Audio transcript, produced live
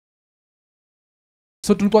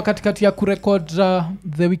So tulikuwa katikati ya kurecord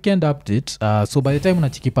the weekend update. So by the time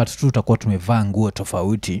unachiki part 2 tutakuwa tumevaa nguo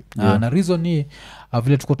tofauti. Na reason ni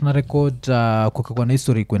vile tulikuwa tuna record kwa na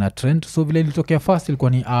history kwa na trend. So vile ilitokea first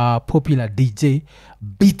ilikuwa ni popular DJ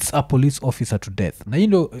beats a police officer to death. Na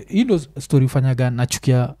hii ndo story fanyaga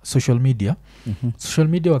nachukia social media. Social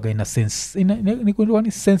media waga ina sense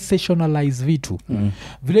ni sensationalize vitu.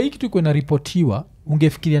 Vile hii kitu iko inaripotiwa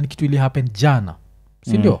ungefikiria ni kitu ili happen jana.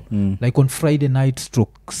 Sindio? Like on Friday night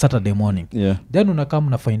stroke Saturday morning. Then unakam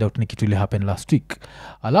na find out ni kitu ili happen last week.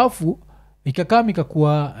 Alafu ikakam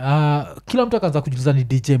ikakuwa kila mtu akaanza kujuliza ni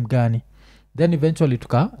DJ mgani. Then eventually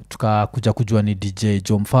tukakuja kujua ni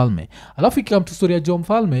DJ Mfalme. Alafu ikakam tu story ya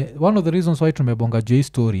Mfalme. One of the reasons why tumebonga juu hii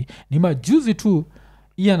story ni majuzi tu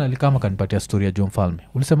Ian alikama kanipatia story ya Mfalme.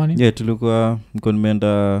 Ulisema nini? Tulikuwa niko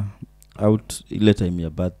nimeenda out ile time ya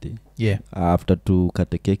birthday. After to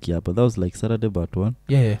kate keki hapa. That was like Saturday but one.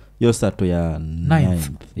 Yo Sato ya 9th.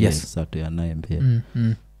 Yes, Sato ya 9th.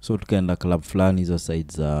 So tukaenda club fulani hizo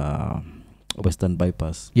sides Western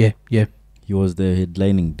Bypass. He was the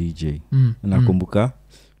headlining DJ. Nakumbuka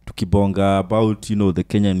tukibonga about the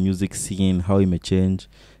Kenyan music scene, how it may change.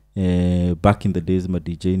 Back in the days my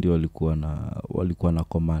DJ ndio walikuwa na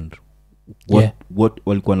command. What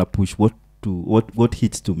walikuwa na push what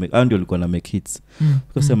hits to make, and walikuwa na make hits.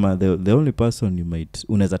 Because the only person you might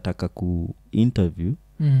unaweza taka ku interview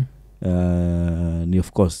ni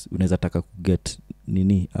of course unaweza taka ku get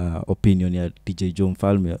nini opinion ya DJ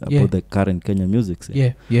Mfalme about the current Kenya music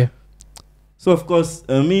scene. So of course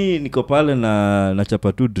me niko pale na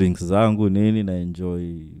chapa tu drinks zangu nini na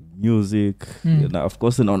enjoy music na of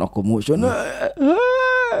course naona commotion.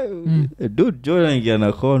 Dude join ingia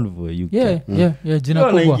na convoy you jina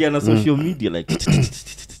kubwa ingia na social media like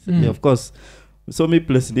of course. So me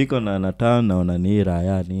place niko na town naona ni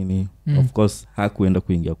raya nini. Of course hakuenda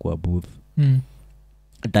kuingia kwa booth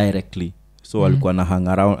directly. So alikuwa na hang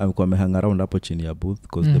around hapo chini ya booth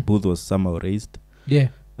because the booth was somehow raised.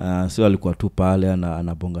 So alikuwa tu pale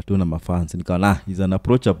anabonga tu na mafans. Nikaona he's an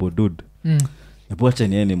approachable dude. Acha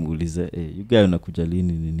niende muulize you guy unakuja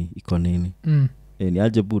lini nini ikonini? Ni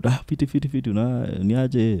aje buda fiti una ni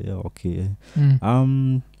aje okay.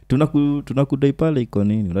 Tunakudai pale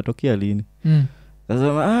ikonini unatokea lini?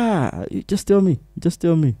 Sasa just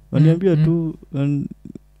tell me waniambia tu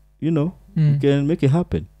you can make it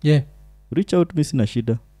happen. Reach out me sina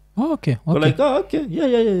shida. Okay. Like okay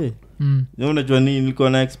yeah. Unajua nini nilikuwa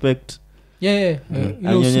na expect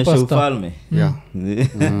anyonyesha ufalme.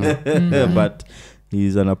 But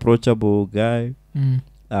he's an approachable guy.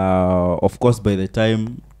 Of course by the time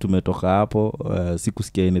tumetoka hapo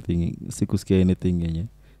sikusikia anything yenye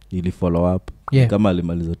ili follow up. Kama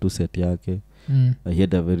alimaliza tu set yake. I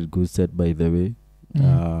had a very good set by the way.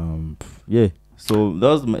 So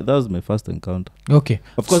that was my first encounter. Okay.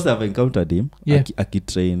 Of course I've encountered him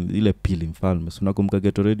akitrain ile pili Mfalme. So nakumbuka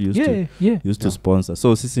Ghetto Radio used to sponsor.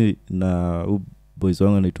 So sisi na boys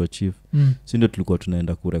wangu anaitwa Chief. So ndio tulikuwa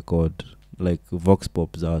tunaenda kurecord like vox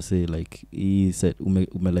pop za say like he said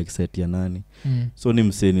ume like set ya nani. So ni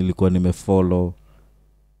msee nilikuwa nimefollow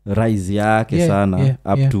rise yake sana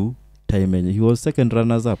up to time he was second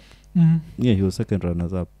runners up. He was second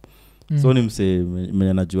runners up. So ni msee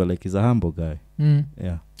mwenye najua like is a humble guy.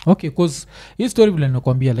 Okay, cause hii story vile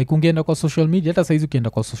ninakwambia like ungeenda kwa social media hata saizi ukienda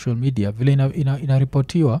kwa social media vile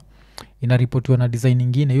inaripotiwa na design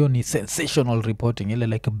nyingine hiyo ni sensational reporting ile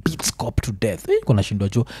like a beats cop to death. Kuna shindwa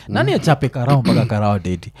juu nani achape karao mpaka karao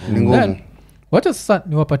dead. Wacha sasa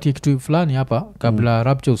niwapatie kitu fulani hapa kabla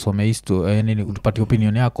Rapture usome histo nini utupatie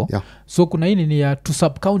opinion yako. So kuna hii ni ya to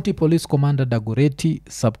Sub County Police Commander Dagoretti,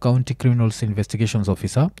 Sub County Criminals Investigations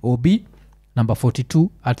Officer OB number 42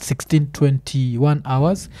 at 16:21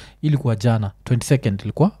 hours. Ilikuwa jana 22nd,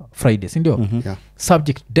 ilikuwa Friday, si ndio?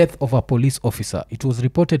 Subject death of a police officer. It was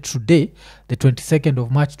reported today the 22nd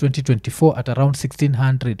of March 2024 at around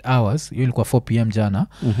 1600 hours. Hiyo ilikuwa 4 p.m. jana.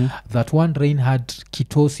 That one Reinhard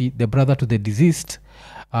Kitosi, the brother to the deceased,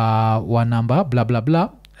 one number blah blah blah,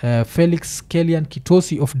 Felix Kellyan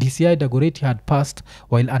Kitosi of DCI Dagoretti had passed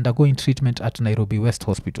while undergoing treatment at Nairobi West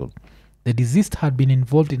Hospital. The deceased had been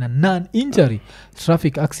involved in a non-injury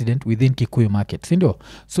traffic accident within Kikuyu Market. Sindio?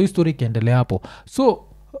 So history kiendelea hapo. So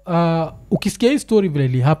ukisikia hii story vile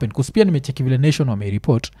ili happen, kuspia nimecheki vile Nation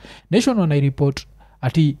wamereport. Nation wanaireport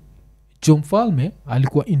ati Mfalme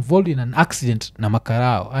alikuwa involved in an accident na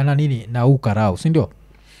makarao. Ana nini na ukarao. Sindio?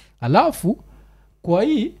 Alafu kwa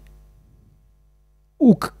hii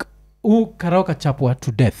ukarao kachapwa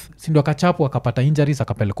to death. Sindio kachapwa akapata injuries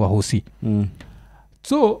akapelekwa hosi.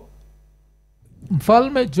 So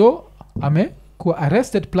Mfalme amekuwa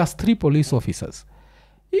arrested plus 3 police officers.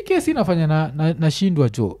 hii kesi inafanya na shindwa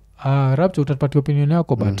jo. Rapture utapata opinion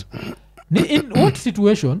yako but in what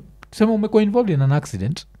situation tuseme umekuwa involved in an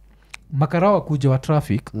accident, makarawa kuja wa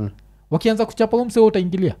traffic wakianza kuchapa umse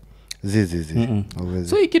utaingilia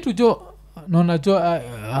so hii kitu jo naona jo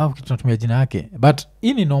kitu natumia jina yake but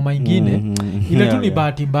hii ni noma ingine ile tu ni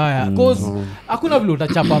bahati mbaya cause hakuna vile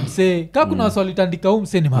utachapa mse kaa kuna waswali tandika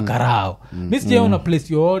umse ni makarao mi sijaona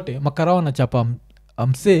place yoyote makarao anachapa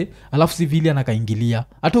mse alafu civilian akaingilia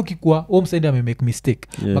hata ukikuwa mse ndiye amemake mistake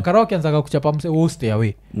makarao akianza kuchapa mse stay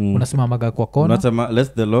away unasimamaga kwa kona unasema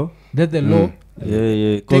let the law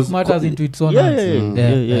take matters into its own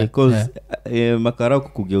hands makarao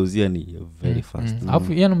kukugeuzia ni very fast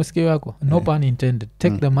alafu yana masikio yako no pun intended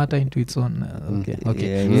take the matter into its own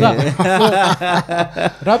okay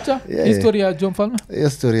Rapture history ya John Mfalme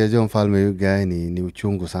history ya John Mfalme guy ni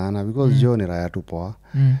uchungu sana because John ni raya tu poa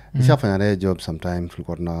nishafanya naye job sometimes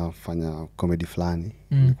tulikuwa tunafanya comedy fulani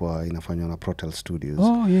ilikuwa inafanywa na Protel Studios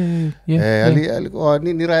alikuwa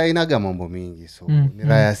ni raya inaga mambo mingi so ni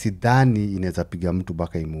raya sidhani inaweza piga mtu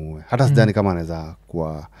baka imuue hata sidhani kama anaweza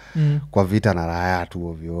kwa vita na raya tu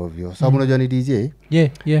ovyo sababu unajua ni DJ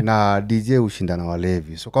na DJ ushinda na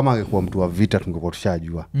walevi so kama angekuwa mtu wa vita tungekuwa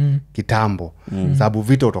tushajua kitambo sababu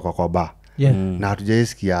vita utoka kwa bar na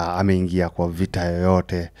hatujaisikia ameingia kwa vita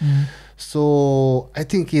yoyote so I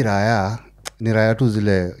think hii raya ni raya tu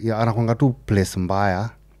zile anakwanga tu place mbaya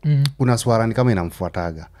kuna swara ni kama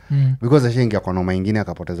inamfuataga because ashaingia kwa noma ingine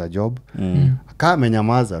akapoteza job kaa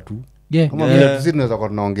amenyamaza tu kama vile tusi tunaweza kwa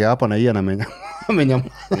tunaongea hapa na hii amenyamaza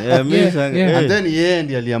and then yeye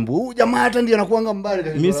ndiye aliambu jamaa hata ndiye anakuanga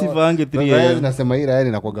mbali mimi sifange 3 nasema hii raya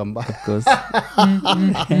inakuanga mbali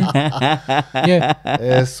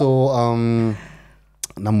so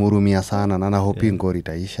namhurumia sana na nahopi ngori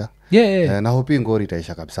itaisha nahopi ngori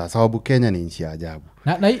itaisha kabisa sababu Kenya ni nchi ya ajabu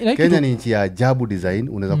Kenya ni nchi ya ajabu design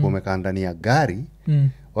unaweza kuwa umekaa ndani ya gari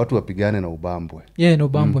watu wapigane na ubambwe na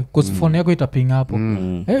ubambwe cause phone yako itaping hapo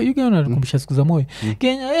you can unakumbusha siku za moyo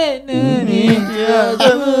Kenya ni nchi ya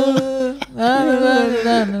ajabu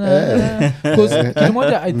cause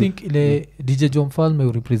kimoja I think ile DJ John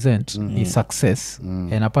Mfalme represent is success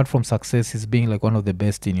and apart from success is being like one of the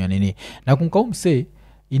best in your nini na kumkaumse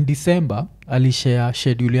in December alishare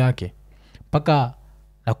schedule yake paka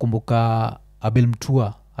nakumbuka Abel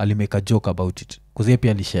Mtua alimake a joke about it kuzi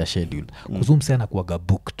pia alishare schedule kuzumse anakuwaga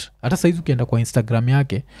booked hata saizi ukienda kwa Instagram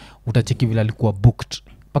yake utacheki vile alikuwa booked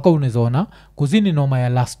paka unaweza ona kuzini noma ya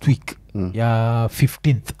last week ya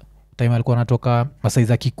 15th time alikuwa anatoka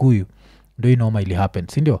Masaiza Kikuyu ndio noma ili happen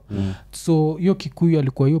si ndio so hiyo Kikuyu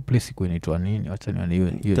alikuwa hiyo place iko inaitwa nini acha nione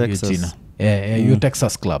hiyo jina hiyo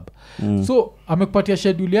Texas Club so amekupatia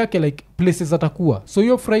schedule yake like places atakuwa so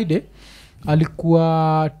hiyo Friday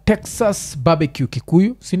alikuwa Texas barbecue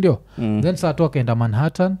Kikuyu si ndio then saa tu akaenda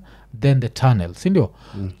Manhattan then the Tunnel si ndio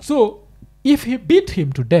so if he beat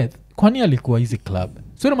him to death kwani alikuwa hizi club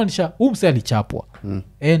so inamaanisha mse alichapwa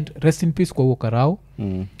and rest in peace kwa huo karao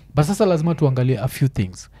but sasa lazima tuangalie a few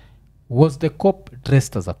things was the cop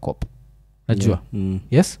dressed as a cop najua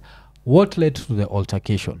yes what led to the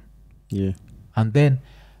altercation and then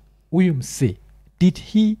huyu mse did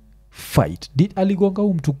he fight did aligonga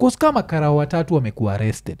mtu cause kama karao watatu wamekuwa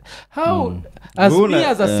arrested how as me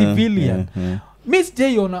as a civilian Miss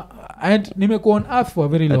Jayona and nimekuwa on earth for a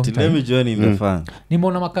very long time let me join in the fun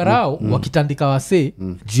nimeona makarao wakitandika wase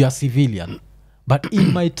juu ya civilian but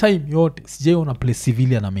in my time yote sijaiona place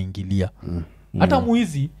civilian ameingilia hata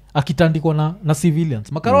muizi akitandikwa na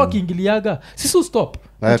civilians makarao akiingiliaga sisu stop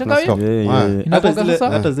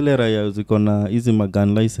hata zile raya ziko na hizi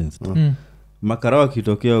magun license makarao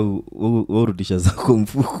kitokea urudisha zako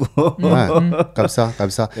mfuko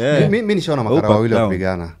kabisa mimi nishaona makarao wawili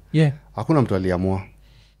wakipigana hakuna mtu aliamua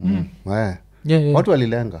watu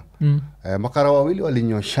walilenga makara wawili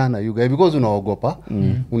walinyoshana you guys because unaogopa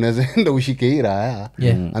unaweza enda ushike hii raya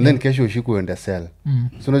and then kesho ushiku uende cell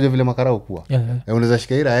so unajua vile makara ukua unaweza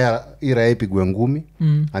shika hii raya ipigwe ngumi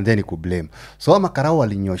and then ikublame so makara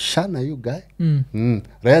walinyoshana you guys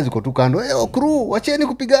raya ziko tu kando crew wacheni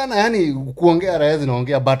kupigana yani kuongea raya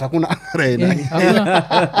zinaongea but hakuna raya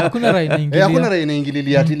hakuna raya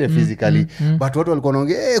inaingililia ile physically but watu walikuwa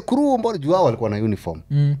wanaongea crew mbona juu wao walikuwa na uniform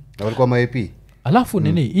na walikuwa ma-AP alafu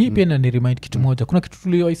nini hii pia ni remind kitu moja kuna kitu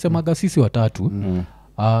tulioisemaga sisi watatu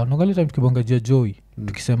nongali time tukibonga jia Joy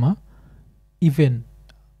tukisema even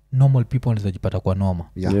normal people wanaweza jipata kwa noma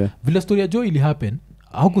vile story ya Joy ili happen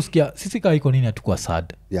haukusikia sisi kaa IKONINI hatukuwa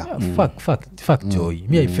sad fuck Joy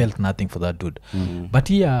me I felt nothing for that dude but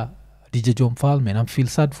here DJ John Mfalme and I feel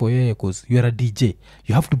sad for you because you are a DJ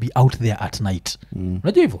you have to be out there at night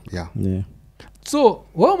unajua hivyo so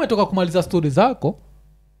wewe umetoka kumaliza story zako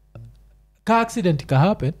car accident ka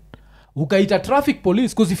happen ukaita traffic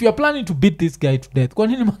police because if you are planning to beat this guy to death kwa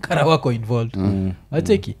nini makara wako involved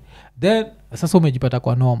acheki then sasa umejipata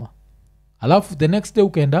kwa noma alafu the next day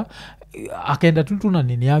akaenda tu na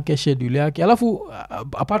nini yake schedule yake alafu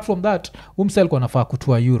apart from that umsel kwa nafaa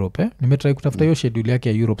kutua Europe nimetry kutafuta hiyo schedule yake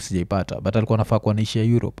ya Europe sijaipata but alikuwa nafaa kwa naishia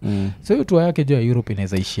Europe so hiyo tour yake jo ya Europe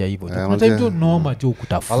inaweza ishia hivyo tunataka tu noma jo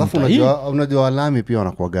kutafuta alafu unajua walami pia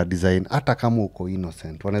wanakuwa design hata kama uko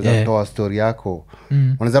innocent wanaweza toa story yako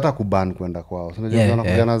wanaweza hata kuban kwenda kwao unajua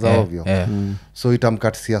wanakujana za ovyo so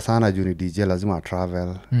itamkatisia sana juu ni DJ lazima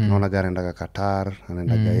travel naona gari anaenda Qatar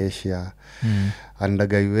anaenda Asia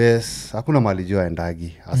anaenda US hakuna mali jua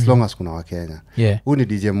endagi as long as kuna Wakenya huyu ni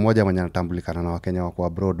DJ mmoja mwenye anatambulikana na Wakenya wako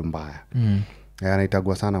abroad mbaya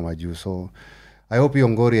anaitagwa sana majuu so I hope hiyo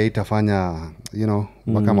ngori haitafanya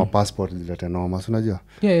kama passport zilete noma unajua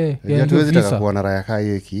tuwezi taka kuwa na raya kaa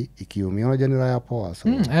hiyo ikiumia unajua ni raya poa so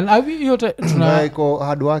iko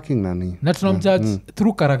hard working nani na tunamjudge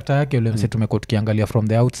through character yake ule mse tumekuwa tukiangalia from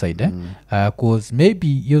the outside cause maybe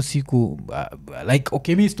hiyo siku like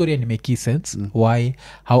okay mi historia ni make sense why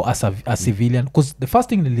how a civilian cause the first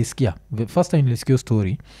time nilisikia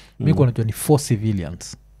story mi kwa najua ni 4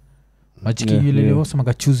 civilians majiki yule leo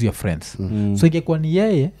sema choose your friends so ingekuwa ni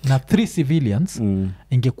yeye na 3 civilians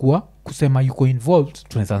ingekuwa kusema yuko involved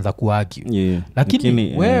tunaanza kuargue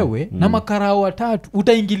lakini wewe na makarao watatu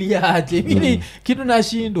utaingilia aje mimi kitu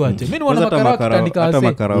nashindwa aje mimi naona makarao kitandika hata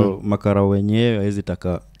makarao wenyewe hawezi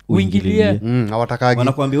taka uingilie hawatakagi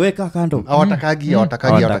wanakuambia weka kando hawatakagi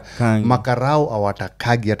makarao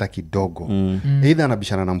hawatakagi hata kidogo either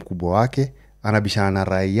anabishana na mkubwa wake anabishana na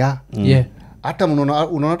raia hata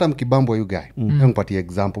unaona hata mkibambo you guy mpatie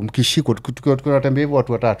example mkishikwa tukatembea hivyo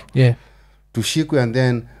watu watatu tushikwe and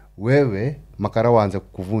then wewe makarao waanze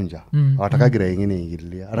kukuvunja hawatakagira nyingine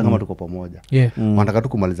ingililia hata kama tuko pamoja wanataka tu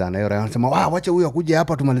kumalizana hiyo raia wanasema wacha huyu akuje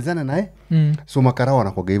hapa tumalizane naye so makarao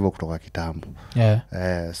wanakoga hivyo kutoka kitambo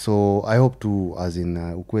so I hope to as in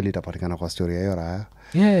ukweli itapatikana kwa story hiyo raia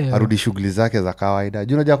arudi shughuli zake za kawaida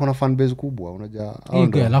juu unajua kuna fan base kubwa unajua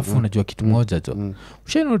alafu unajua kitu moja jo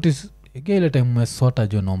usha notice ile time umesota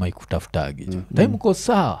jo noma ikutafutagi jo time uko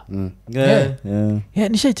sawa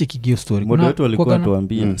nishaicheki hiyo story moto wetu walikuwa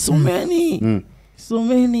tuambia so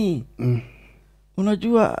many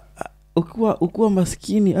unajua ukiwa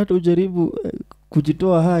maskini hata ujaribu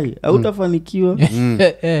kujitoa hai hautafanikiwa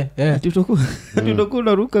utakuwa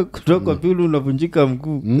unaruka kutoka pili unavunjika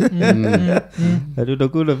mguu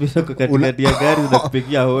utakuwa unapita kwa katikati ya gari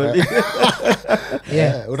unakupigia hodi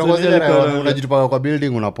unajitupa kwa building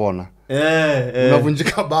unapona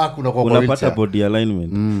unavunjika back unakuwa kwa unapata body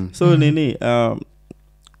alignment so nini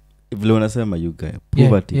vile unasema you guy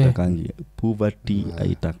poverty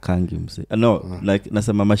haitakangi mse no like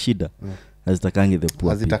nasema mashida hazitakangi the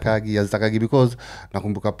poor hazitaki because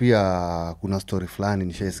nakumbuka pia kuna story fulani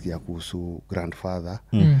nishaisikia kuhusu grandfather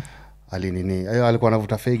alinini alikuwa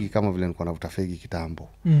anavuta fegi kama vile nilikuwa navuta fegi kitambo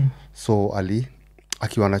so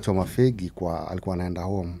akiwa anachoma fegi alikuwa anaenda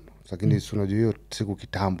home lakini unajua hiyo siku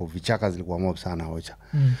kitambo vichaka zilikuwa mob sana hocha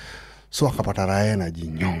so akapata raha na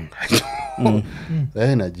jinyonga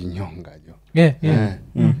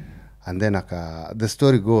and then the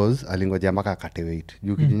story goes alingoja mpaka akate weight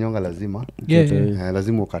juu kijinyonga lazima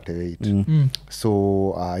lazima ukate weight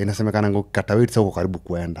so inasemekana ngokata weight sio karibu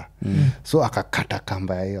kuenda so akakata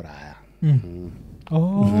kamba ya hiyo raya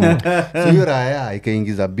so hiyo raya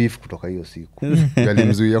ikaingiza beef kutoka hiyo siku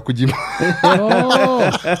alimzuia kujima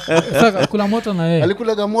sasa kula moto na yeye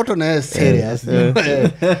alikulaga moto na yeye serious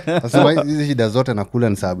sasa hizi shida zote nakula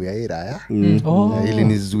ni sababu ya hii raya ili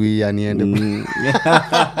nizuia niende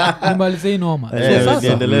nimalize noma sasa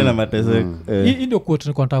endelee na mateso hii ndio quote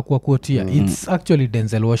nilikuwa nataka kuquotea it's actually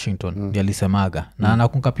Denzel Washington ndiye alisemaga na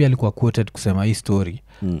nakumbuka pia alikuwa quoted kusema hii story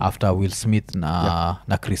after Will Smith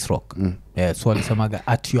na Chris Rock so alisemaga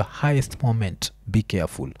at your highest moment be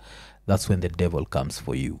careful that's when the devil comes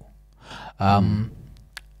for you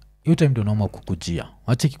hiyo time ndio noma kukujia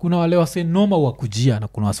wacheki kuna wale wase noma wakujia na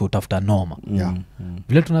kuna wase utafuta noma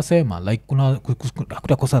vile tunasema like kuna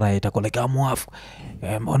kutakosa raha itako like amwafu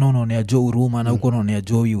mbona unaonea jo huruma na huko unaonea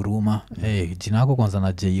jo huruma jina lako kwanza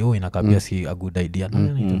na JO inakabia si a good idea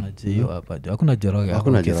na JO hapa hakuna joroga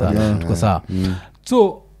tuko sawa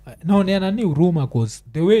so naonea nani huruma cause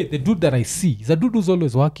the way the dude that I see is a dude who's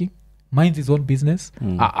always working minds his own business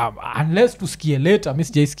unless tusikie later mi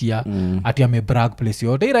sijaisikia ati amebrag place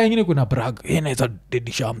yote ila ingine kuna brag inaweza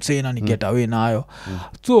dedisha msena ni get away nayo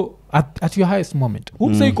so at your highest moment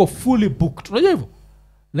umsa iko fully booked unajua hivyo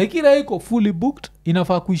like ila iko fully booked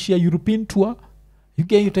inafaa kuishia European tour you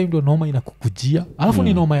get your time ndio noma inakukujia alafu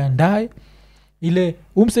ni noma ya ndaye ile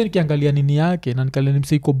umse nikiangalia nini yake na nikalia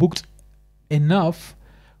nimse iko booked enough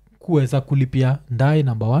kuweza kulipia ndai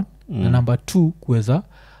number 1 na number 2 kuweza.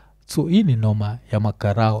 So hii ni noma ya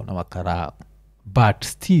makarao na makarao, but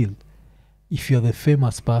still if you're the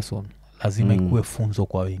famous person lazima ikuwe funzo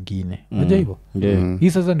kwa wengine. Unajua hivyo? Hii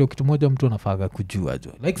sasa ndio kitu moja mtu anafaga kujua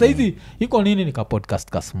jo. Like saizi iko nini nika podcast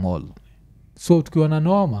ka small. So tukiwa na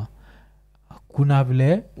noma kuna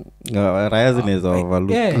vile raya zinaweza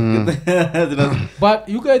overlook. But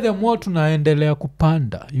you guys the more tunaendelea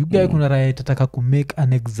kupanda, you guys kuna raya itataka ku make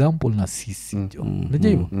an example na sisi jo.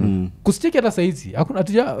 Unajua hivyo? Kusicheki hata saizi hakuna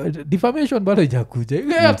atuja defamation bado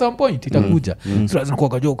haijakuja. At some point itakuja. So lazima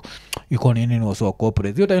kwa joke iko nini ni so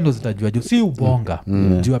corporate. Hiyo ndio zitajua jo, si ubonga.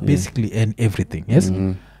 You are basically and everything. Yes.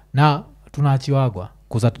 Na tunaachiwagwa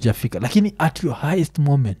kuza tujafika, lakini at your highest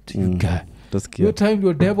moment you guys your time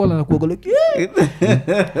your devil anakuwa like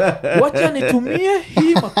wacha nitumie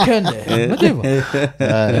hii makende. Unajua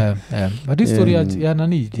but this story ya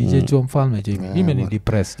nani DJ Joe Mfalme mimi ni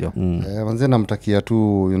depressed jo. Manze namtakia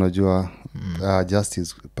tu unajua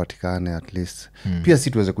justice patikane at least. Pia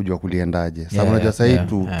si tuweze kujua kuliendaje. Sababu unajua sasa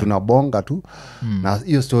tunabonga tu na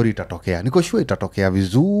hiyo story itatokea. Niko sure itatokea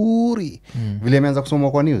vizuri. Vile imeanza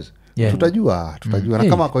kusomwa kwa news. Tutajua na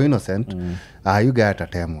kama kwa innocent you guy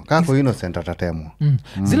atatemwa, kama kwa innocent atatemwa.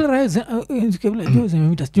 Zile raya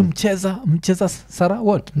mcheza Sara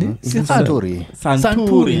what ni Santuri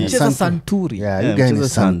mcheza Santuri you guy ni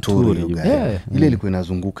Santuri ile ilikuwa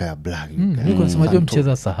inazunguka ya black niko nasema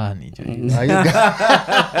mcheza sahani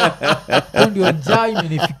ndio jai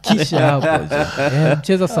imenifikisha hapo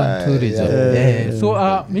mcheza Santuri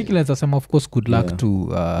so mimi naweza sema of course good luck to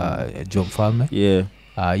Joe Mfalme.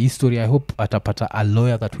 Hii story I hope atapata a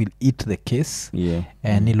lawyer that will eat the case.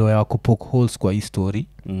 And ni lawyer wako poke holes kwa hii story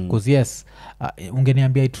because yes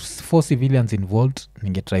ungeniambia it's 4 civilians involved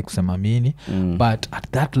ningetry kusema mini but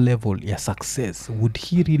at that level ya success would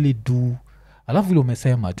he really do. Alafu vile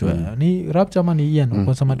umesema tu ni rap chama ni Ian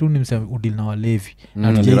kwa sababu tu nimesema udil na walevi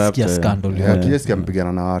na tujaisikia scandal tujaisikia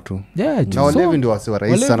mpigana na watu na walevi ndio wasi wa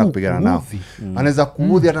rais sana kupigana nao. Anaweza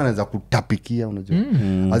kuudhi hata anaweza kutapikia unajua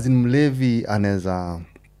azin mlevi anaweza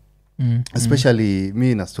especially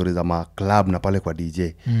mi na stories za ma club na pale kwa DJ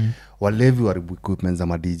walevi waribu equipment za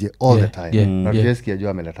ma DJ all the time na tujaisikia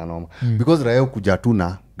jua ameleta noma because rayo kuja tu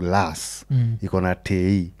na glass iko na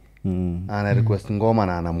tei ana request ngoma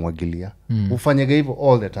na anamwagilia ufanyege hivyo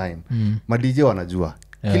all the time ma DJ wanajua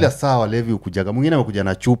kila saa walevi ukujaga mwingine amekuja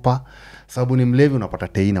na chupa sababu ni mlevi unapata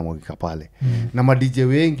tei na mwagika pale na ma DJ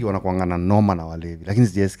wengi wanakuangana noma na walevi lakini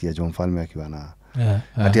sijasikia Joe Mfalme akiwa na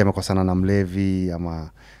ati amekosana na mlevi ama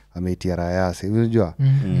ameitia raya unajua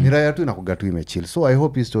ni raya tu inakuga tu imechill. So I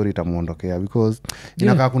hope his story itamuondokea because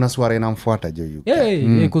inakaa kuna swara inamfuata jo yuko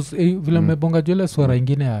because vile mmebonga jo ile swara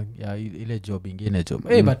ingine ya ile job ingine job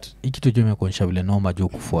but ikitu jo imekuonyesha vile noma jo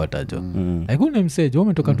kufuata jo like unemse jo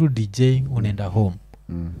umetoka tu DJ unaenda home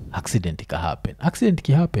accident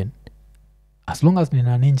ki happen as long as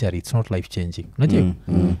nina an injury it's not life changing unajua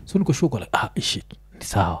so niko sure like shit ni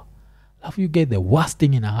sawa. Alafu you get the worst thing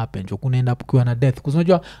ina happen jo kunaenda kukiwa na death because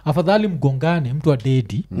unajua afadhali mgongane mtu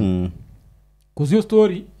adedi because hiyo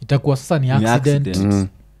story itakuwa sasa ni accident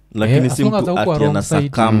lakini si mtu atiana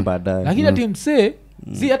sakamba baadaye lakini ati mse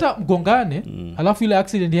si hata mgongane alafu ile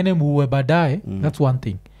accident yene muue baadaye that's one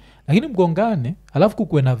thing lakini mgongane alafu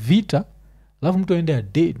kukuwe na vita alafu mtu aende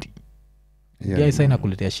adedi guys haina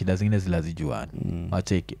kuletea shida zingine zilazijuani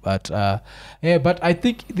macheki but I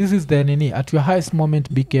think this is the nini at your highest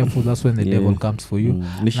moment be careful that's when the devil comes for you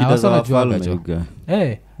ni shida za wafalme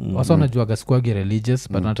wasa wanajuaga sikuagi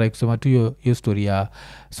religious but natrai kusema tu hiyo story ya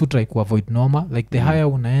sutrai kuavoid noma like the higher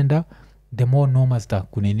unaenda the more noma zita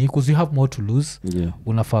kunini because you have more to lose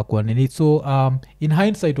unafaa kuwa nini so in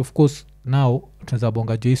hindsight of course now tunaweza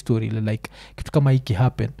bonga jo story like kitu kama hiki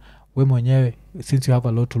happen we mwenyewe since you have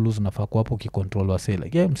a lot to lose unafaa kwa hapo ukicontrol wase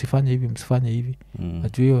like msifanye hivi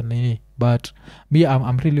najua hiyo nini but me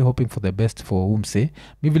I'm really hoping for the best for umse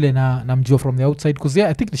mi vile namjua from the outside because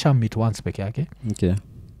I think nisha meet once peke yake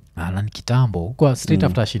na ni kitambo kwa straight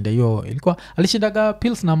after ashinda hiyo ilikuwa alishindaga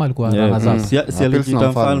pills na ama alikuwa si alijita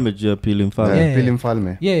Mfalme juu ya pili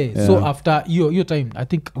Mfalme so after hiyo time I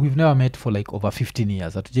think we've never met for like over 15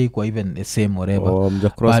 years hatujai kwa even the same whatever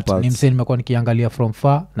but nimse nimekuwa nikiangalia from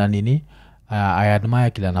far na nini I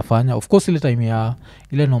admire kile anafanya of course ile time ya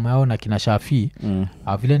ile noma yao na kina Shafi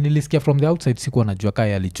vile nilisikia from the outside sikuwa najua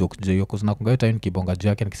kaya alijoke jo hiyo cause nakunga hiyo time nikibonga juu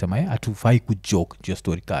yake nikisema hatufai kujoke juu ya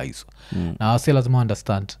story kaa hizo na wase lazima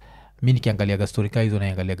understand mi nikiangaliaga story kaa hizo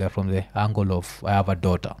naangaliaga from the angle of I have a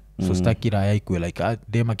daughter so sitaki raya ikuwe like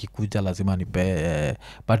dema kikuja lazima nipe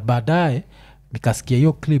but baadaye nikasikia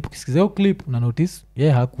hiyo clip. Ukisikiza hiyo clip una notice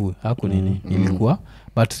haku nini ilikuwa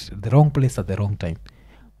but the wrong place at the wrong time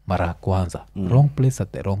mara ya kwanza, wrong place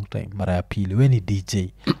at the wrong time mara ya pili. When ni DJ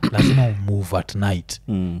lazima move at night.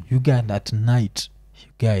 You get at night,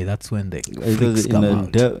 guy, that's when the freaks come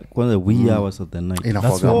out. Kwanza wee hours of the night.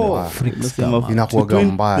 Inakuwaga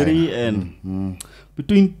mbaya.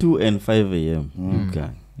 Between 2 and 5 a.m.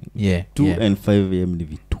 Yeah. 2 and 5 a.m. ni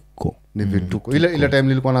vituko. Ile time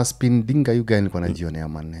nilikuwa na spin dinga you guy nilikuwa najionea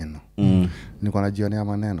maneno. Nilikuwa najionea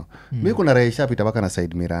maneno. Mimi kuna raisha pita baka na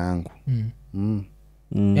side mirror yangu.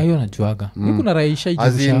 Ya hiyo najuaga. Mimi kuna raisha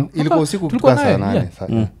ijusha. Ilikuwa usiku kutoka saa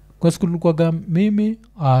 8. Kwa siku tulikuwaga mimi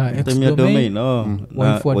domain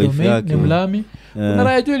wife wa domain ni Mlami. Kuna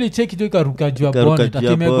raisha ile cheki tu ikaruka juu hapo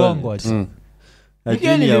takimegongo aje.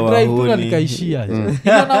 Ikeni ile drive tu nikaishia.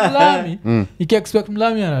 Ina na Mlami, expect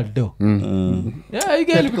Mlami anado.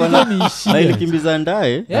 Ikeni ilikuwa niishia. Na ilikimbiza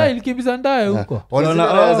ndaye. Ilikimbiza ndaye huko.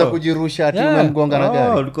 Wanaanza kujirusha ati unamgonga na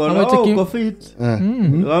gari. Ulikuwa uko fit.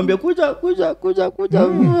 Waambia kuja.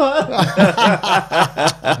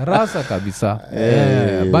 Rasa kabisa.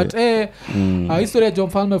 But historia ya John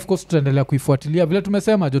Mfalme of course tutaendelea kuifuatilia. Vile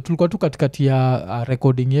tumesema jo tulikuwa tu katikati ya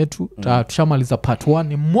recording yetu. Tushamaliza part 1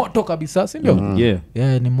 ni moto kabisa, si ndio?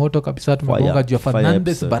 Ni moto kabisa. Tumebonga juu ya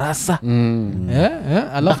Fernandez Barasa.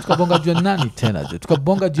 Alafu tukabonga juu ya nani tena jo?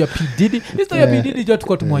 Tukabonga juu ya P Diddy. Historia ya P Diddy jo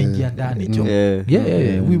tulikuwa tumwaingia ndani jo.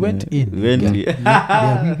 We went in. We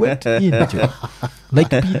went in jo.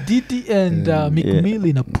 Like P Diddy and Mick Mill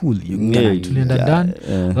in a pool. Tulienda ndani.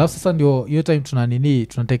 Alafu sasa ndio hiyo time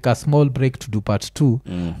tunateka a small break to do part 2.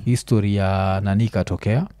 History ya nani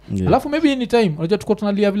katokea. Alafu maybe any time unajua tuko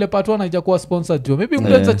tunalia vile part 1 haijakuwa sponsored jo. Maybe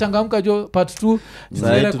mnaweza changamka jo part 2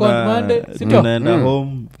 record Monday. Tunaenda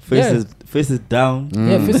home faces down.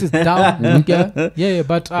 Faces down.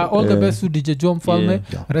 But all the best to DJ John Mfalme.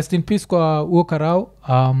 Rest in peace kwa huo karao.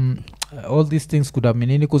 All these things could have been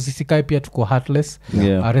nini kuzisikai pia tuko heartless.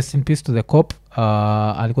 Rest in peace to the cop.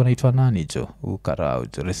 Alikuwa naitwa nani jo ukarao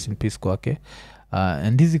jo. Rest in peace kwake.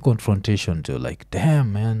 And this confrontation jo like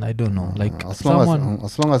damn man I don't know like as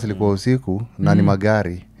long as ilikuwa usiku na ni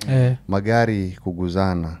magari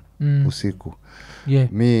kuguzana usiku.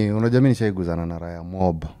 Mi unajua mimi nishaiguzana na raya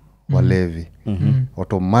mob walevi.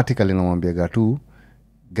 Automatically namwambia gatu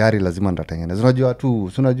gari lazima nitatengeneza. Unajua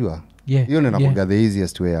tu unajua hiyo ninakuga the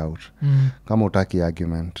easiest way out. Kama utaki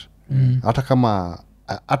argument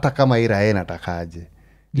hata kama ira yeye natakaje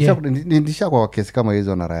ndisha kwa kesi kama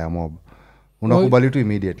hizo na raya mob unakubali tu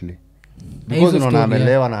immediately because unaona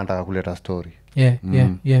amelewa na anataka kuleta story.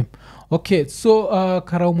 Okay, so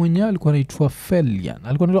karao mwenyewe alikuwa anaitwa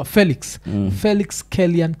Felix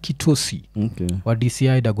Kellyan Kitosi. Wa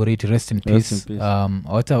DCI Dagoretti, rest in peace.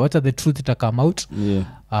 What the truth ita come out.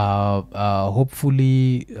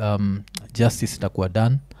 Hopefully justice itakuwa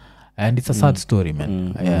done. And it's a sad story,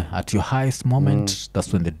 man. At your highest moment,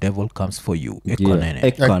 that's when the devil comes for you.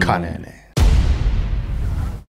 Ekonene.